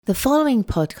The following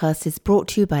podcast is brought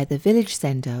to you by the Village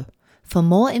Zendo. For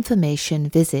more information,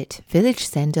 visit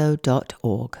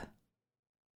villagezendo.org.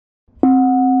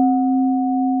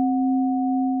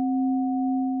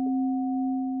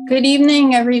 Good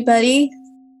evening, everybody,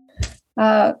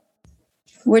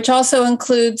 which also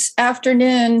includes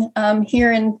afternoon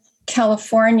here in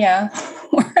California,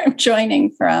 where I'm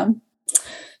joining from.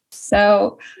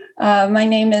 So my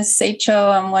name is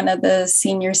Seicho. I'm one of the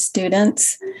senior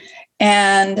students.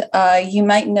 And you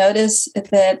might notice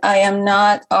that I am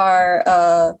not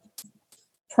our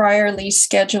priorly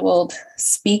scheduled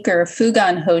speaker,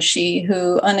 Fugan Hoshi,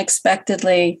 who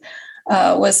unexpectedly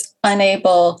was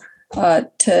unable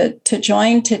to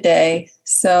join today.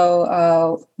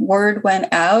 So word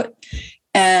went out,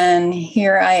 and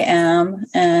here I am,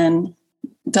 and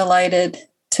delighted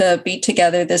to be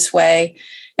together this way.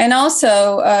 And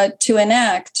also to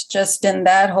enact just in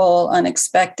that whole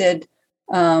unexpected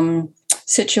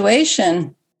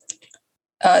situation.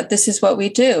 This is what we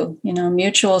do,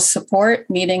 mutual support,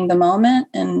 meeting the moment,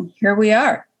 and here we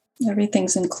are.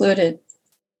 Everything's included.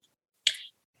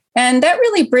 And that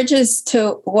really bridges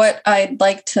to what I'd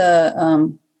like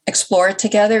to explore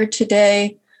together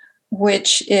today,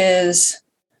 which is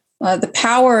the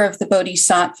power of the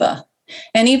Bodhisattva.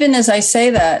 And even as I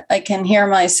say that, I can hear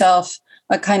myself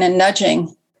kind of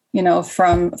nudging,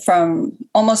 from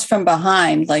almost from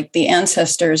behind, like the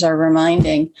ancestors are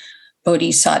reminding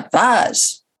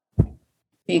bodhisattvas,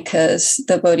 because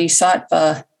the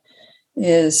bodhisattva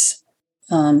is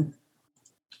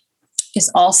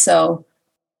also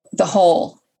the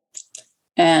whole.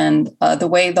 And the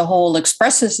way the whole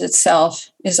expresses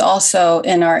itself is also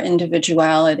in our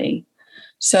individuality.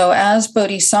 So as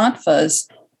bodhisattvas,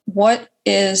 what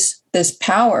is this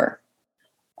power?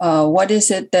 What is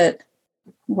it that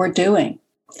we're doing?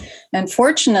 And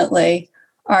fortunately,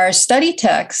 our study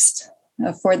text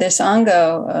for this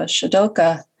Ango,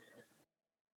 Shadoka,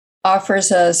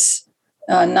 offers us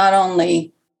not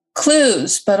only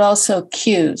clues, but also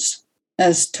cues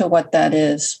as to what that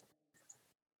is.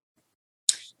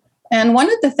 And one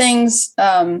of the things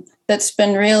that's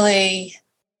been really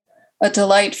a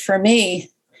delight for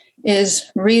me is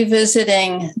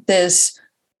revisiting this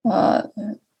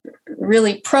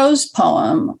really prose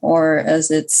poem, or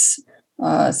as it's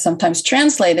sometimes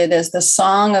translated as the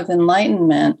Song of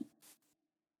Enlightenment,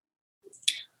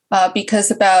 because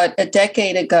about a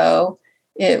decade ago,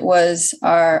 it was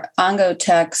our Ango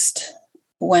text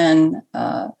when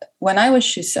I was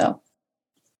Shuso.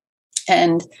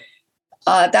 And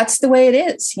that's the way it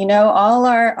is. All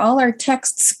our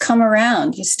texts come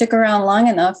around. You stick around long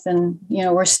enough and,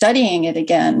 we're studying it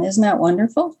again. Isn't that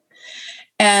wonderful?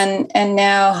 And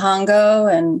now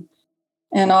Hango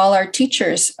and all our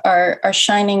teachers are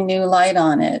shining new light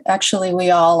on it. Actually, we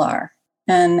all are.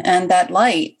 And that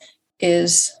light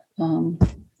is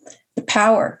the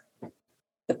power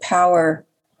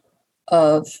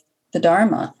of the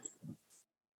Dharma.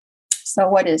 So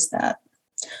what is that?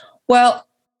 Well,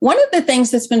 one of the things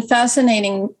that's been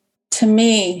fascinating to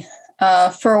me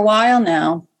for a while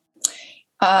now,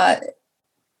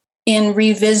 in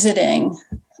revisiting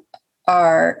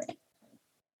our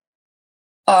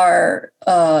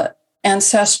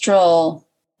ancestral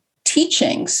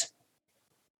teachings,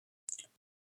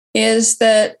 is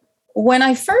that when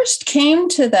I first came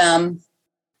to them,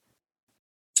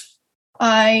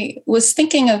 I was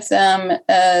thinking of them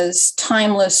as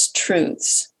timeless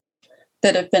truths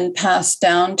that have been passed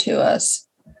down to us.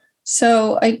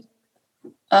 So I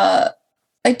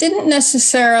didn't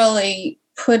necessarily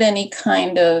put any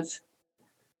kind of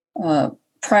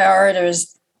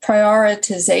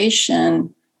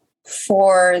prioritization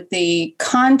for the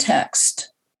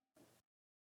context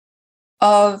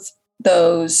of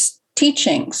those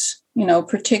teachings,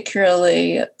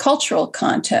 particularly cultural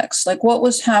context, like what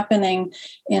was happening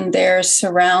in their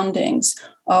surroundings,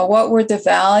 what were the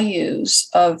values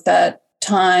of that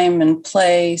time and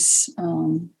place,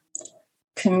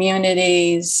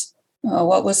 communities,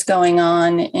 what was going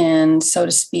on in, so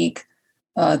to speak,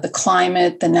 the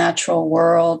climate, the natural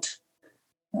world,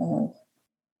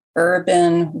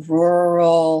 urban,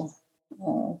 rural,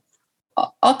 all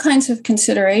kinds of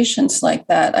considerations like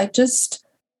that. I just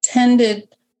tended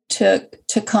to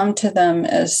come to them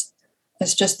as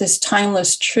just this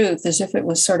timeless truth, as if it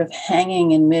was sort of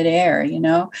hanging in midair,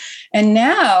 And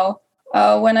now,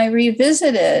 when I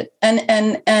revisit it,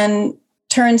 and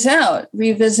turns out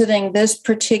revisiting this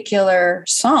particular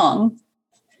song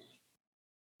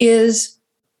is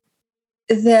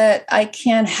that I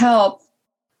can't help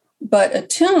but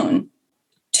attune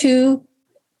to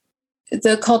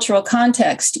the cultural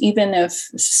context, even if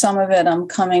some of it I'm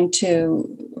coming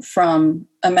to from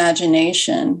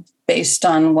imagination based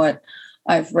on what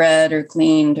I've read or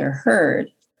gleaned or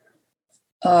heard.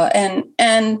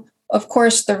 And of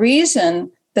course, the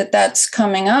reason that that's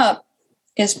coming up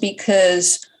is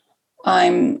because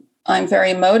I'm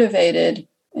very motivated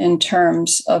in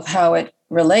terms of how it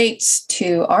relates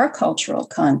to our cultural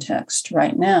context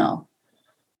right now,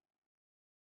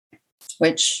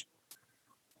 which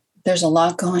there's a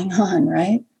lot going on,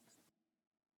 right?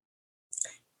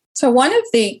 So one of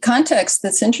the contexts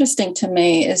that's interesting to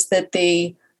me is that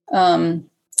the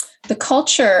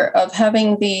culture of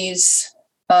having these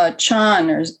Chan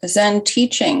or Zen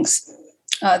teachings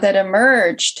that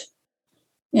emerged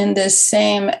in this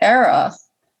same era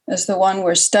as the one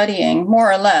we're studying,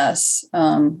 more or less.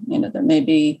 There may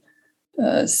be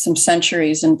some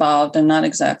centuries involved. I'm not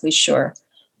exactly sure.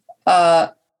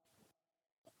 Only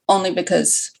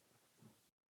because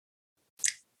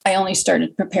I only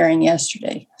started preparing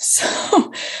yesterday.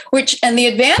 So, and the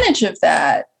advantage of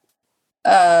that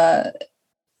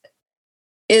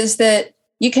is that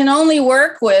you can only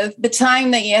work with the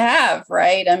time that you have,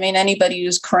 right? I mean, anybody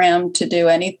who's crammed to do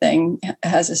anything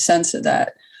has a sense of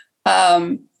that.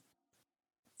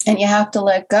 And you have to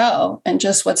let go and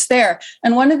just what's there.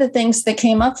 And one of the things that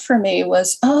came up for me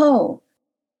was, oh,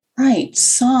 right,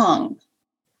 song.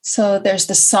 So there's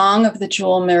the song of the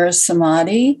Jewel Mirror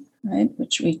Samadhi, right,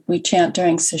 which we chant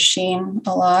during Sesshin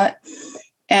a lot.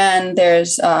 And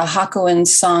there's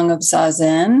Hakuin's Song of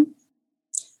Zazen.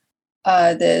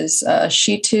 There's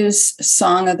Shitu's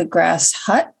Song of the Grass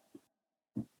Hut.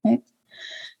 Right?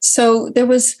 So there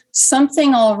was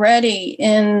something already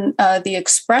in the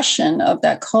expression of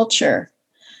that culture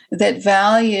that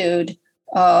valued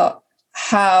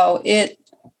how it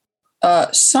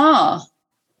saw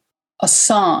a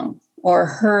song or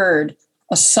heard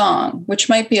a song, which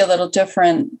might be a little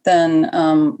different than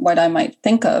what I might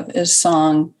think of as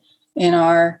song in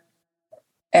our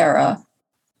era.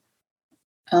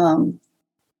 And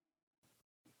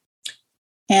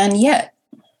yet,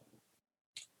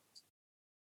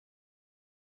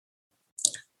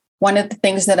 one of the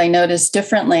things that I noticed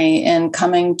differently in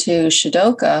coming to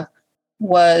Shidoka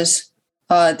was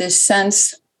this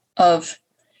sense of,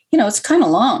 it's kind of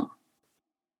long.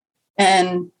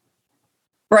 And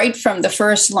right from the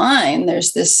first line,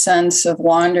 there's this sense of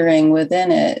wandering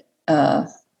within it.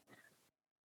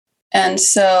 And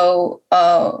so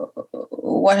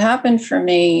what happened for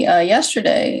me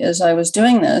yesterday as I was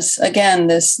doing this, again,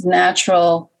 this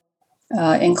natural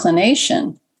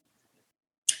inclination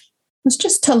was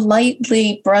just to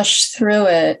lightly brush through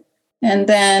it. And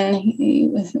then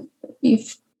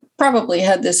you've probably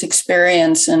had this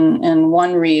experience in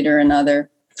one read or another,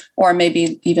 or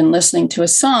maybe even listening to a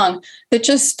song that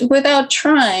just without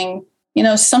trying,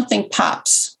 something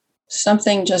pops,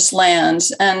 something just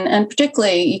lands. And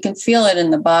particularly you can feel it in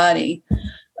the body.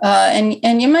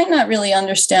 And you might not really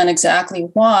understand exactly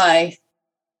why,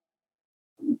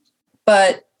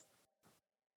 but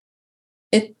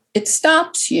it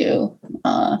stops you,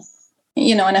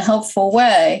 in a helpful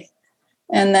way.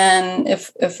 And then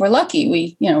if we're lucky,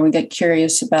 we get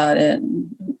curious about it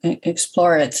and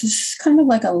explore it. So it's kind of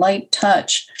like a light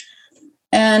touch.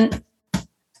 And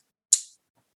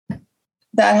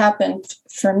that happened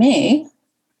for me.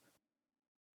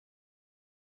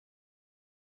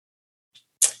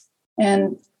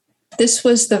 And this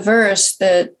was the verse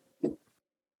that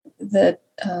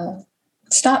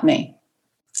stopped me.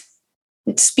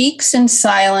 It speaks in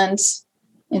silence.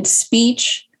 In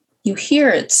speech, you hear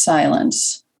its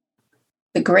silence.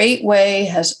 The great way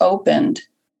has opened,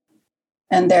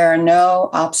 and there are no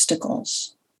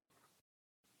obstacles.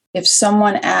 If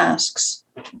someone asks,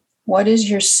 what is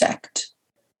your sect?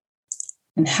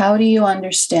 And how do you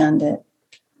understand it?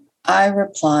 I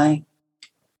reply,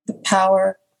 the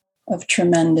power of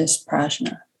tremendous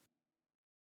prajna.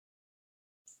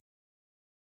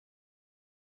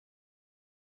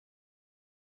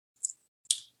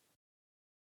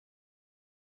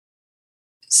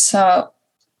 So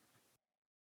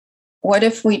what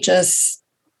if we just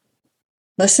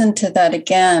listen to that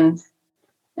again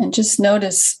and just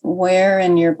notice where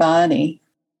in your body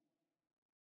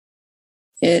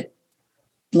it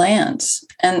lands?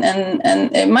 And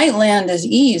it might land as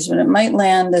ease, but it might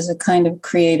land as a kind of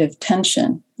creative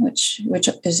tension, which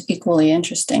is equally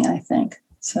interesting, I think.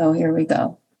 So here we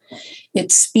go.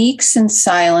 It speaks in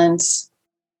silence.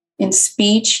 In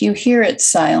speech, you hear its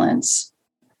silence.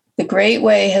 The great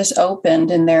way has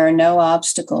opened and there are no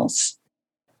obstacles.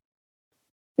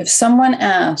 If someone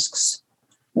asks,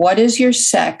 what is your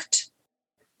sect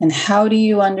and how do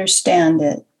you understand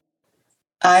it?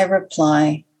 I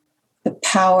reply, the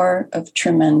power of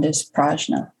tremendous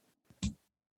prajna.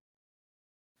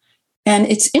 And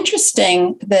it's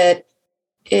interesting that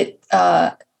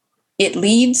it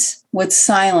leads with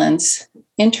silence,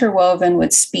 interwoven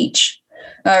with speech.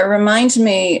 It reminds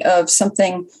me of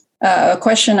something, a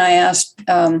question I asked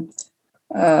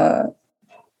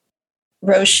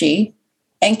Roshi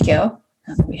Enkyo.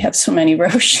 We have so many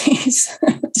Roshis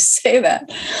to say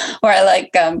that. Or I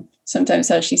like sometimes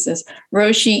how she says,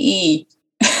 Roshi E.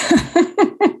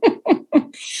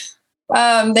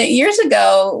 That years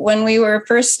ago, when we were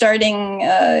first starting,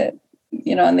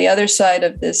 on the other side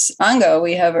of this Anga,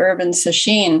 we have urban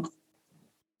sesshin,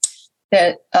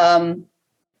 that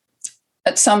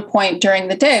at some point during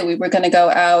the day, we were going to go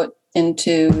out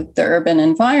into the urban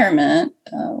environment.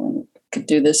 We could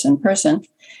do this in person.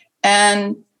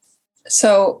 And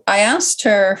so I asked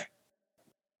her,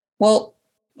 well,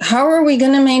 how are we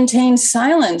going to maintain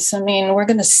silence? I mean, we're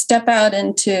going to step out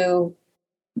into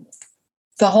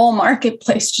the whole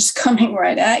marketplace just coming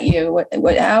right at you.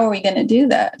 How are we going to do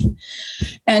that?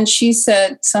 And she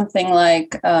said something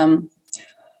like,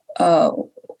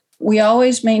 we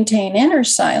always maintain inner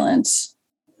silence.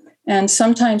 And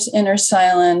sometimes inner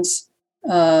silence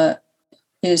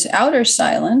is outer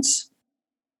silence,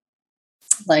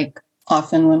 like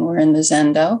often when we're in the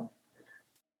Zendo.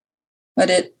 But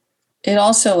it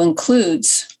also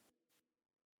includes,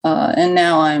 and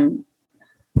now I'm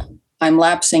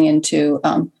lapsing into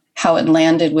how it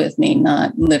landed with me,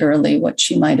 not literally what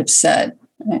she might have said,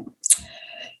 right?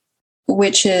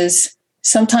 Which is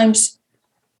sometimes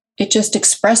it just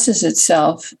expresses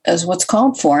itself as what's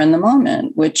called for in the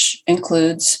moment, which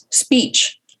includes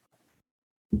speech.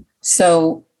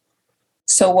 So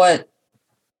what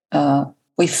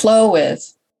we flow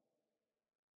with,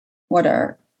 what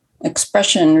our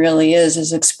expression really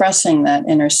is expressing that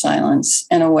inner silence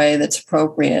in a way that's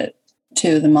appropriate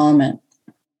to the moment.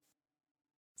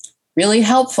 Really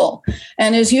helpful.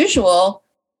 And as usual,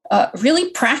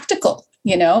 really practical,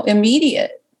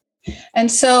 immediate.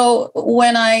 And so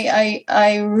when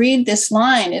I read this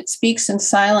line, it speaks in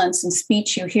silence, and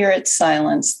speech you hear its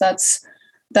silence. That's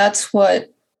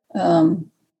what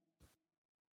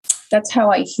that's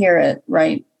how I hear it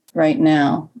right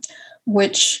now,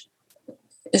 which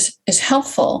is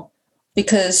helpful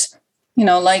because,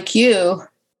 like you,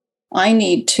 I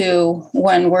need to,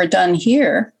 when we're done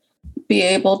here, be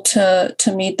able to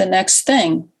meet the next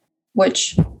thing,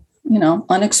 which,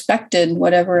 unexpected,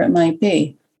 whatever it might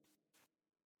be.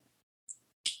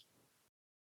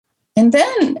 And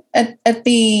then at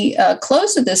the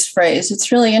close of this phrase,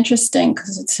 it's really interesting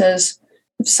because it says,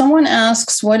 if someone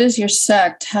asks, what is your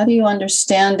sect? How do you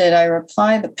understand it? I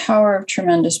reply, the power of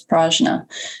tremendous prajna. And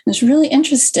it's really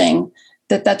interesting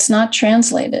that that's not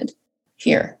translated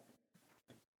here.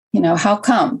 How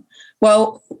come?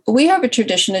 Well, we have a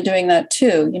tradition of doing that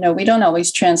too. We don't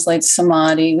always translate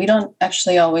samadhi. We don't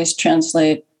actually always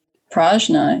translate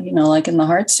prajna, like in the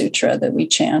Heart Sutra that we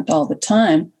chant all the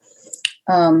time.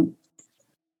 And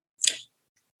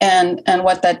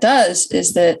what that does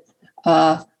is that,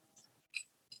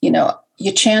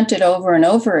 you chant it over and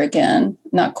over again,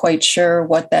 not quite sure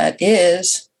what that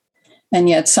is. And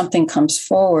yet something comes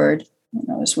forward,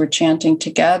 as we're chanting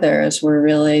together, as we're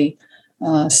really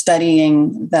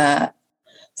studying that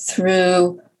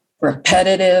through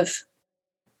repetitive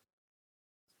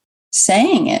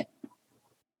saying it.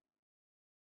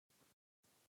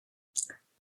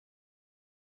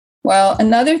 Well,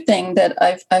 another thing that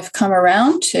I've come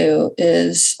around to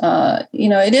is,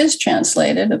 it is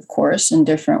translated, of course, in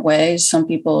different ways. Some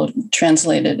people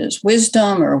translate it as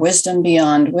wisdom or wisdom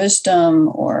beyond wisdom,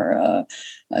 or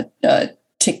Thich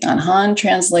Nhat Hanh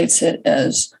translates it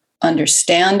as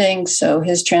understanding. So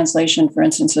his translation, for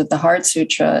instance, of the Heart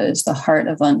Sutra is the heart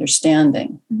of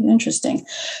understanding. Interesting.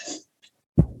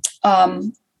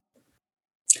 But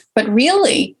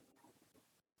really,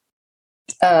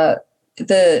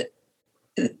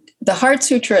 the Heart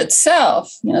Sutra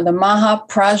itself, the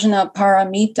Mahaprajna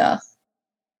Paramita,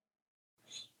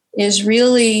 is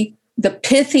really the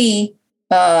pithy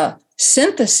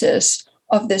synthesis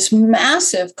of this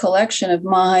massive collection of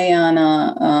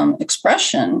Mahayana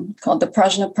expression called the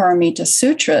Prajna Paramita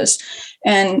Sutras.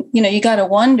 And, you got to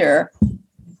wonder,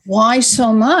 why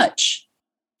so much?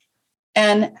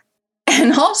 And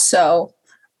also,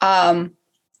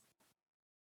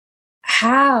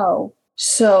 how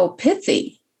so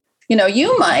pithy?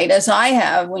 You might, as I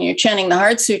have, when you're chanting the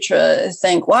Heart Sutra,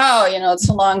 think, wow, it's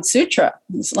a long sutra.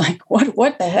 It's like,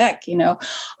 what the heck,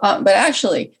 But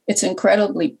actually, it's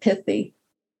incredibly pithy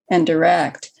and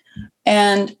direct.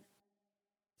 And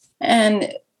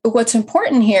what's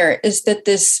important here is that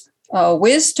this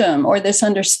wisdom or this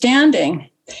understanding,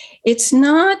 it's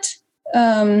not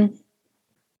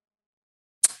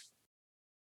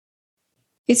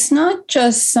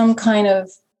just some kind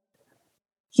of,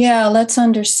 yeah, let's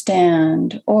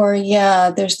understand, or yeah,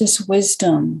 there's this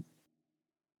wisdom.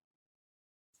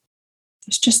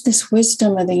 There's just this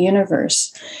wisdom of the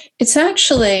universe. It's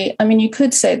actually, I mean, you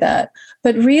could say that,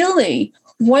 but really,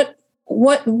 what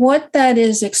that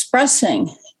is expressing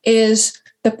is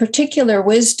the particular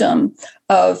wisdom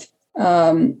of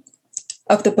the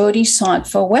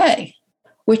Bodhisattva way,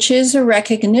 which is a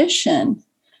recognition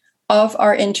of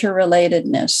our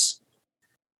interrelatedness,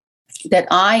 that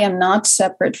I am not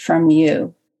separate from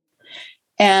you.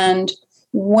 And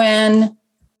when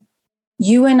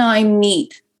you and I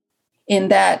meet in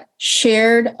that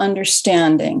shared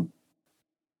understanding,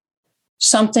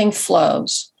 something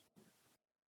flows.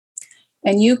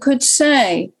 And you could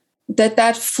say that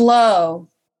that flow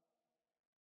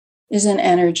is an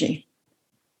energy.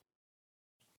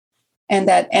 And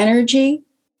that energy,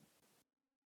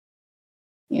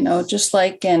 you know, just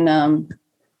like in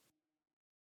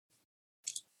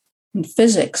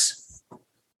physics,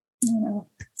 you know,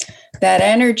 that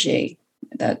energy,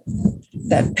 that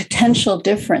potential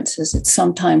difference, as it's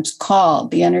sometimes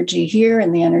called, the energy here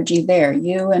and the energy there,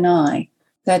 you and I,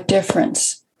 that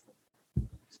difference.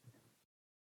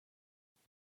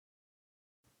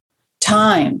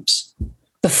 Times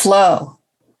the flow,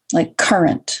 like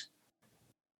current,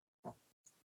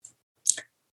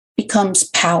 becomes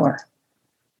power.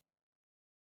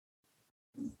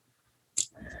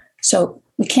 So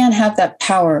we can't have that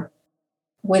power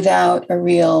without a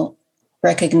real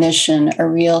recognition, a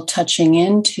real touching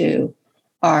into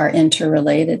our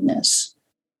interrelatedness.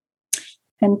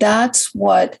 And that's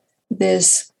what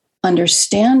this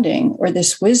understanding or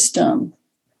this wisdom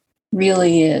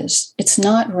really is. It's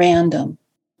not random.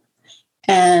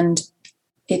 And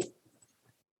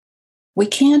we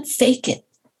can't fake it,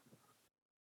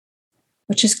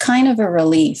 which is kind of a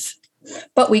relief.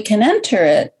 But we can enter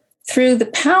it through the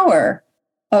power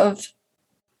of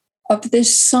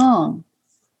this song,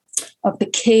 of the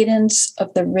cadence,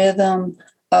 of the rhythm,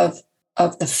 of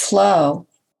the flow.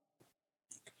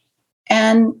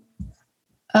 And,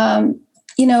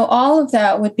 you know, all of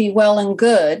that would be well and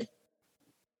good,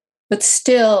 but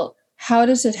still, how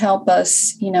does it help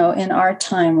us, you know, in our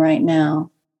time right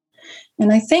now?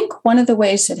 And I think one of the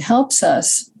ways it helps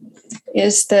us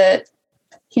is that,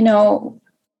 you know,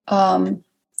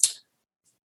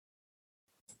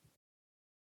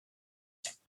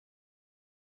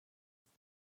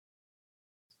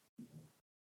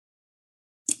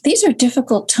 these are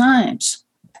difficult times.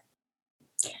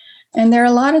 And there are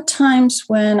a lot of times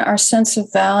when our sense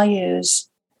of values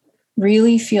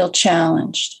really feel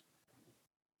challenged.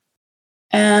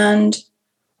 And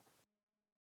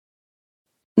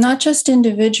not just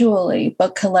individually,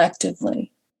 but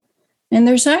collectively. And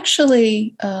there's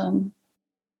actually a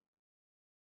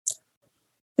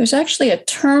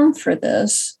term for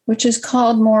this, which is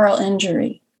called moral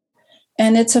injury.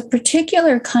 And it's a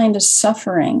particular kind of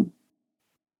suffering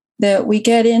that we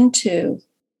get into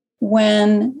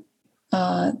when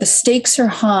the stakes are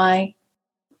high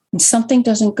and something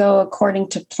doesn't go according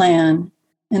to plan,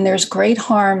 and there's great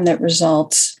harm that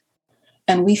results,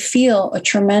 and we feel a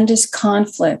tremendous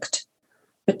conflict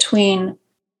between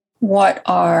what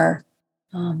our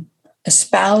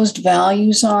espoused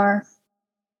values are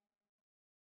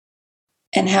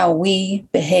and how we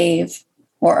behave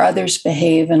or others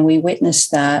behave, and we witness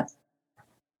that.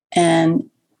 And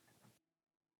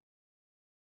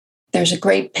there's a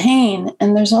great pain,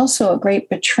 and there's also a great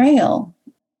betrayal,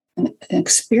 an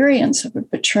experience of a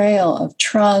betrayal of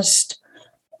trust,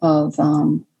 of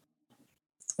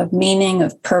meaning,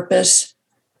 of purpose.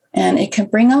 And it can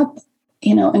bring up,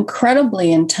 you know,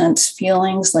 incredibly intense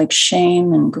feelings like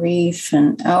shame and grief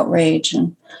and outrage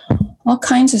and all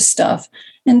kinds of stuff.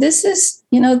 And this is,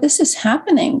 you know, this is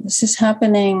happening. This is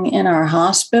happening in our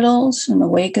hospitals in the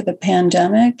wake of the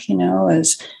pandemic, you know,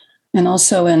 and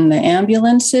also in the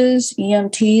ambulances,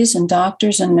 EMTs and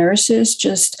doctors and nurses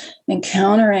just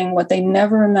encountering what they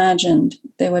never imagined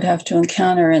they would have to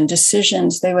encounter, and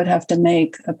decisions they would have to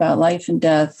make about life and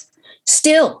death.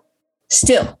 Still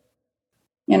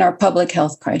in our public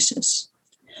health crisis.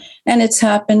 And it's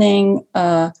happening,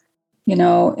 you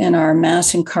know, in our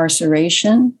mass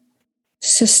incarceration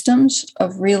systems,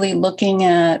 of really looking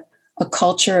at a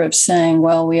culture of saying,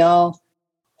 well, we all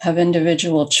have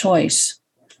individual choice.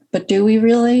 But do we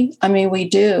really? I mean, we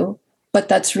do, but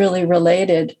that's really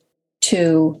related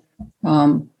to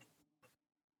the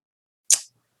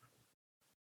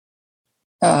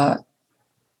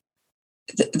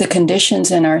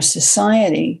conditions in our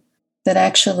society that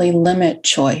actually limit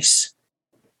choice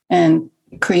and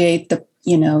create the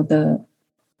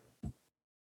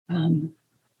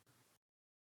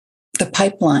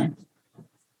pipeline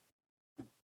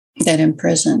that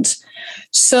imprisons.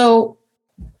 So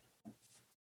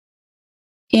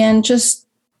in just,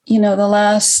 the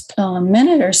last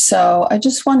minute or so, I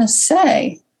just want to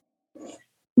say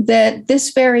that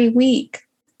this very week,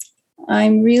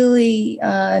 I'm really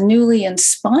newly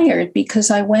inspired because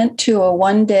I went to a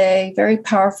one-day, very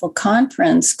powerful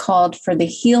conference called For the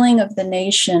Healing of the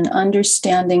Nation,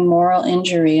 Understanding Moral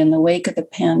Injury in the Wake of the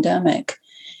Pandemic.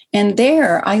 And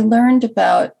there I learned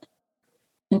about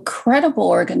incredible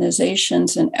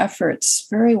organizations and efforts,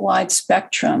 very wide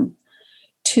spectrum,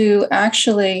 to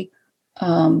actually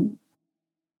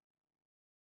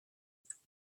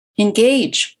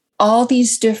engage all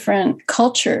these different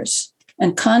cultures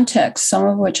and contexts, some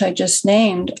of which I just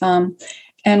named.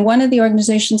 And one of the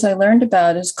organizations I learned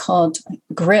about is called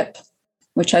GRIP,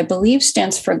 which I believe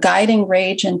stands for Guiding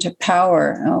Rage into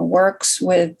Power, works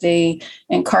with the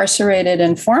incarcerated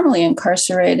and formerly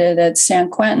incarcerated at San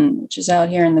Quentin, which is out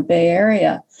here in the Bay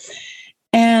Area.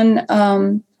 And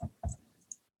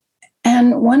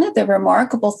one of the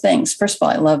remarkable things, first of all,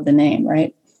 I love the name,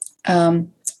 right?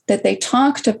 That they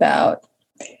talked about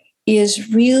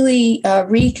is really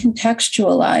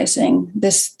recontextualizing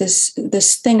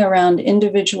this thing around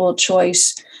individual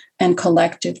choice and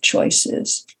collective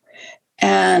choices,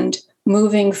 and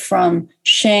moving from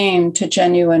shame to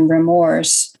genuine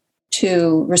remorse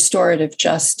to restorative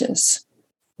justice.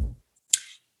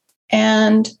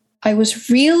 And I was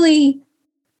really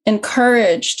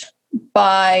encouraged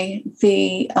by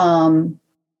the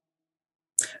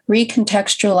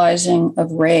recontextualizing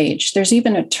of rage. There's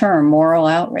even a term, moral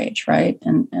outrage, right?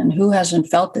 And who hasn't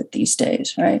felt it these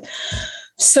days, right?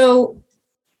 So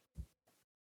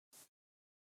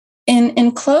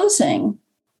in closing,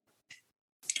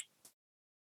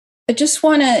 I just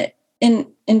want to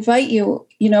invite you,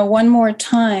 one more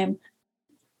time,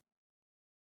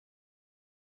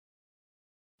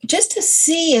 just to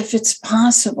see if it's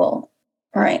possible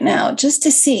right now, just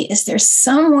to see, is there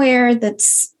somewhere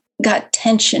that's got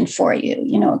tension for you,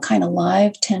 a kind of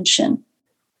live tension.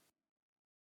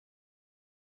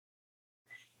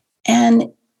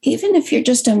 And even if you're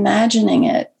just imagining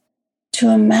it, to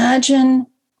imagine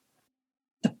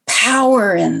the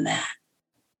power in that.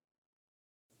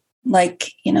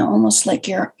 Like, almost like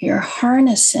you're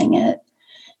harnessing it.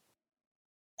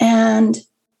 And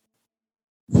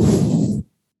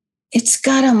it's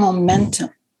got a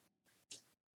momentum.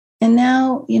 And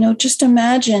now, just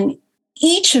imagine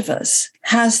each of us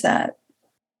has that.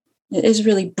 It is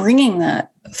really bringing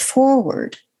that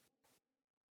forward.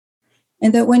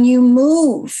 And that when you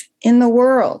move in the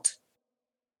world,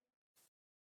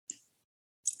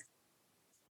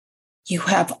 you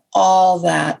have all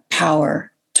that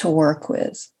power to work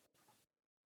with.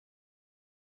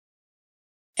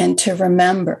 And to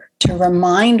remember, to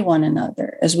remind one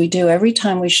another, as we do every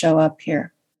time we show up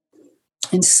here,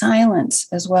 in silence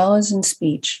as well as in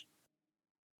speech,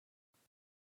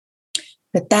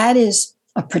 that is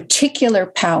a particular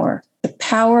power, the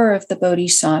power of the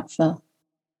Bodhisattva,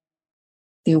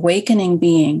 the awakening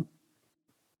being,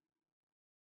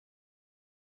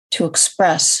 to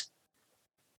express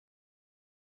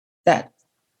that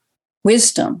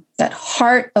wisdom, that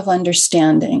heart of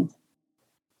understanding,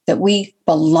 that we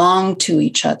belong to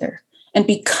each other. And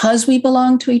because we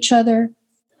belong to each other,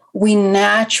 we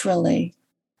naturally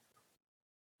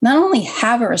not only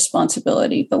have a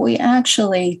responsibility, but we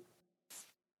actually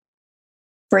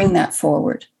bring that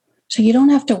forward. So you don't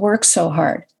have to work so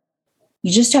hard.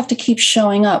 You just have to keep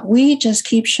showing up. We just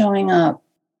keep showing up.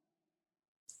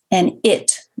 And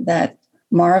that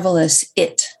marvelous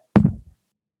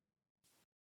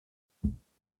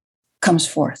comes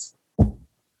forth.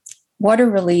 What a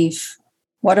relief,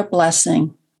 what a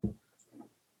blessing,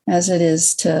 as it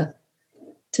is to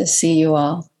see you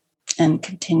all and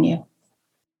continue.